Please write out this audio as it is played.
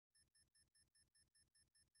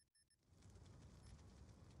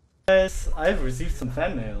Guys, I've received some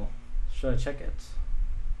fan mail. Should I check it?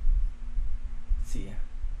 Let's see.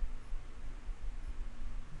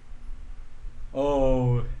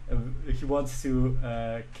 Oh, he wants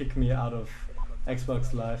to kick me out of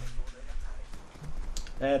Xbox Live.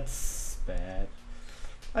 That's bad.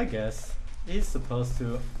 I guess. He's supposed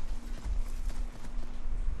to.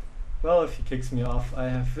 Well, if he kicks me off, I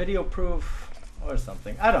have video proof or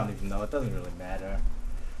something. I don't even know. It doesn't really matter.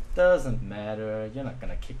 Doesn't matter. You're not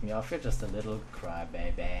gonna kick me off. You're just a little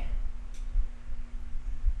crybaby.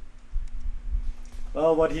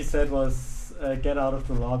 Well, what he said was, get out of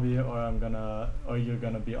the lobby, or you're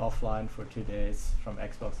gonna be offline for 2 days from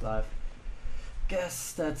Xbox Live.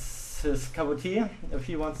 Guess that's his cup of tea. If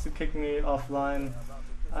he wants to kick me offline,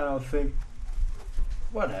 I don't think.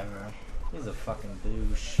 Whatever. He's a fucking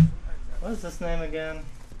douche. What is his name again?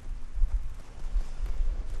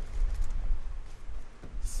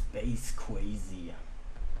 Space Crazy.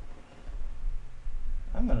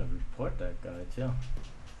 I'm gonna report that guy too.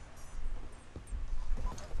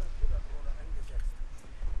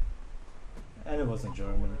 And it was in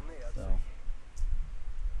German, so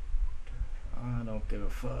I don't give a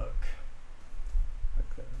fuck.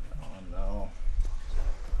 Okay. Oh no.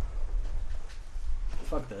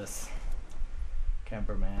 Fuck this.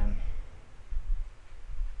 Camperman.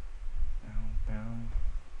 Bow, bow.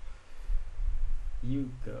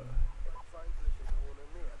 You go.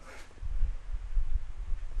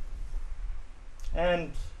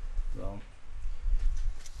 And, well,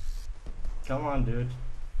 come on, dude.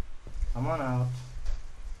 Come on out.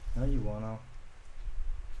 No, you wanna.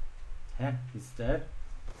 Heh, he's dead?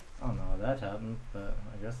 Oh no, that happened, but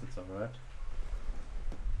I guess it's alright.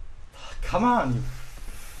 Come on, you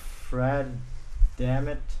Fred. Damn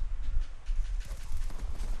it.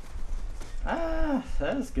 Ah,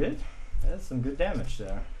 that is good. That's some good damage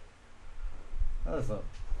there. That was a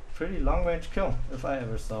pretty long range kill, if I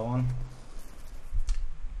ever saw one.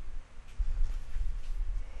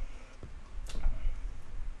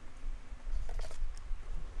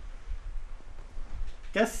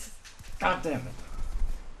 Guess, god damn it.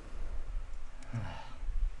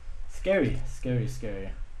 Scary, scary,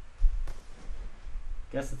 scary.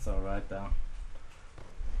 Guess it's alright though.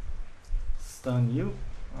 Stun you.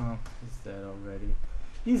 Oh, he's dead already.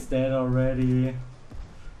 He's dead already.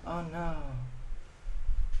 Oh no.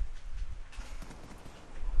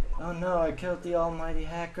 Oh no, I killed the almighty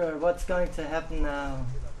hacker. What's going to happen now?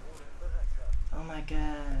 Oh my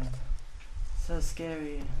god. So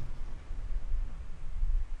scary.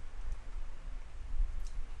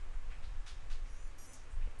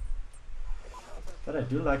 But I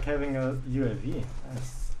do like having a UAV.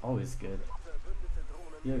 That's always good.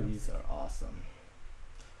 UAVs are awesome.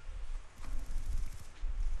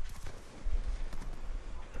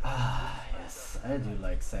 Ah, yes, I do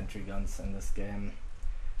like sentry guns in this game.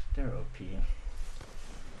 They're OP.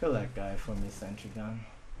 Kill that guy for me, sentry gun.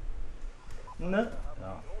 No,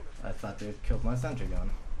 oh, I thought they killed my sentry gun.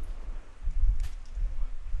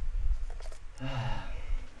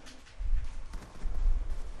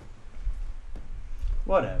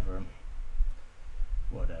 Whatever.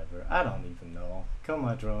 Whatever. I don't even know. Kill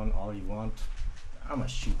my drone all you want. I'ma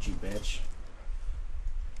shoot you, bitch.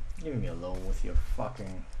 Leave me alone with your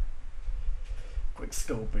fucking quick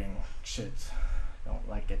scoping shit. Don't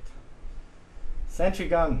like it. Sentry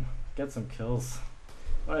gun. Get some kills.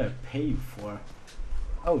 What did I pay you for?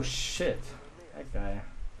 Oh shit. That guy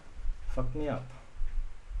fucked me up.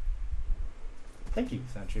 Thank you,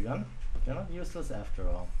 sentry gun. You're not useless after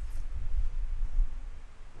all.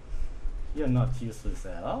 You're not useless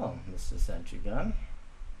at all, Mr. Sentry Gun.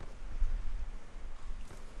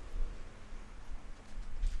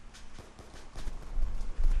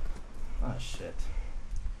 Ah shit.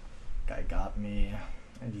 Guy got me,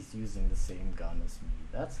 and he's using the same gun as me.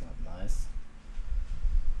 That's not nice.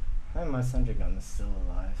 And my Sentry Gun is still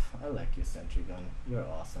alive. I like you, Sentry Gun. You're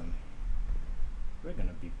awesome. We're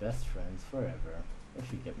gonna be best friends forever if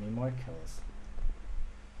you get me more kills.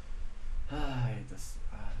 Ah, I hate this.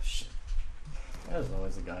 Ah, shit. There's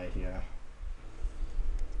always a guy here.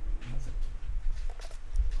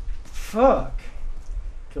 Fuck!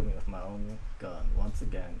 Killed me with my own gun once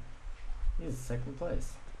again. He's second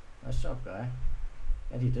place. Nice job, guy.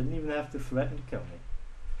 And he didn't even have to threaten to kill me.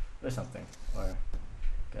 Or something. Or,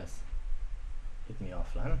 guess, hit me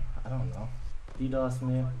offline. I don't know. DDoS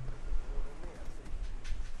me.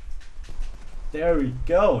 There we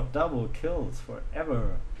go! Double kills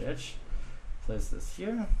forever, bitch. Place this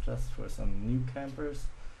here, just for some new campers.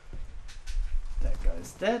 That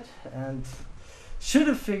guy's dead, and should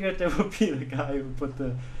have figured there would be the guy who put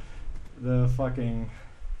the fucking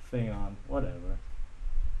thing on. Whatever.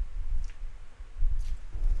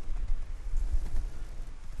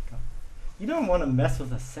 You don't want to mess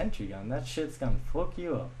with a sentry gun. That shit's gonna fuck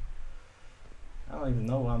you up. I don't even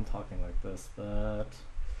know why I'm talking like this, but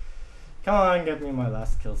come on, get me my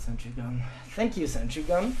last kill, sentry gun. Thank you, sentry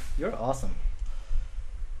gun. You're awesome.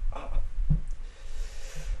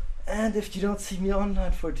 And if you don't see me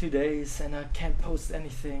online for 2 days and I can't post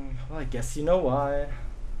anything, well, I guess you know why.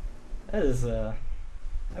 That is, I'm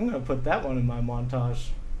gonna put that one in my montage.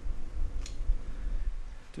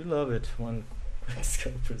 Do love it when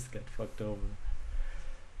scopers get fucked over.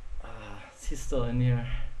 Is he still in here?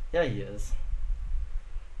 Yeah, he is.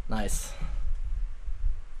 Nice.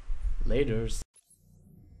 Laters.